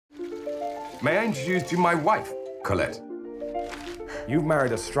May I introduce to you my wife, Colette? You've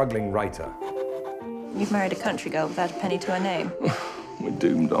married a struggling writer. You've married a country girl without a penny to her name. We're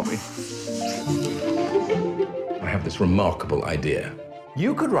doomed, aren't we? I have this remarkable idea.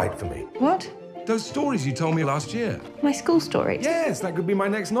 You could write for me. What? Those stories you told me last year. My school stories? Yes, that could be my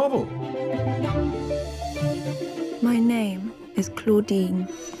next novel. My name is Claudine.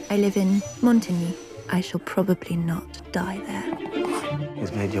 I live in Montigny. I shall probably not die there.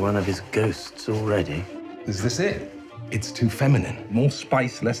 He's made you one of his ghosts already. Is this it? It's too feminine. More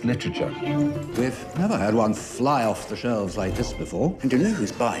spice, less literature. We've never had one fly off the shelves like this before. And you know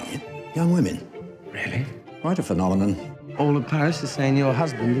who's buying it? Young women. Really? Quite a phenomenon. All of Paris is saying your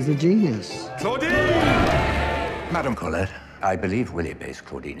husband is a genius. Claudine! Madam Colette, I believe Willy based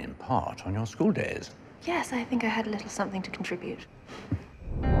Claudine in part on your school days. Yes, I think I had a little something to contribute.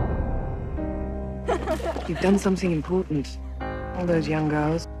 You've done something important. All those young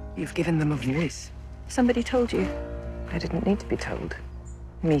girls, you've given them a voice. Somebody told you? I didn't need to be told.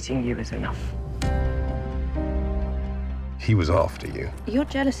 Meeting you is enough. He was after you. Your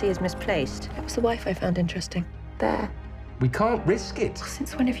jealousy is misplaced. That was the wife I found interesting. There. We can't risk it.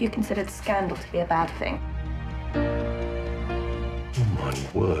 Since when have you considered scandal to be a bad thing? Oh, my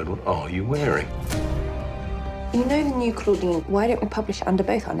word, what are you wearing? You know the new Claudine. Why don't we publish it under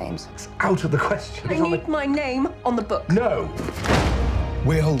both our names? It's out of the question. I need my name on the book. No!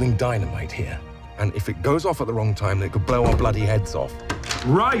 We're holding dynamite here. And if it goes off at the wrong time, it could blow our bloody heads off.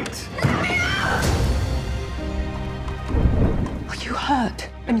 Right! You hurt,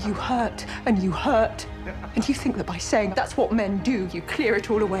 and you hurt, and you hurt. And you think that by saying that's what men do, you clear it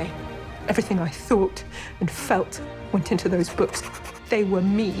all away. Everything I thought and felt went into those books. They were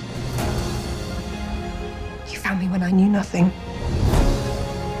me. You found me when I knew nothing.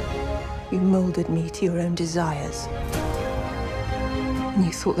 You molded me to your own desires. And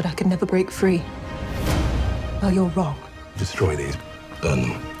you thought that I could never break free. Well, you're wrong. Destroy these. Burn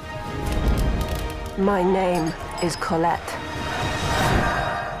them. My name is Colette.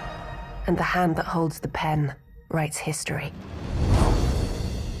 And the hand that holds the pen writes history.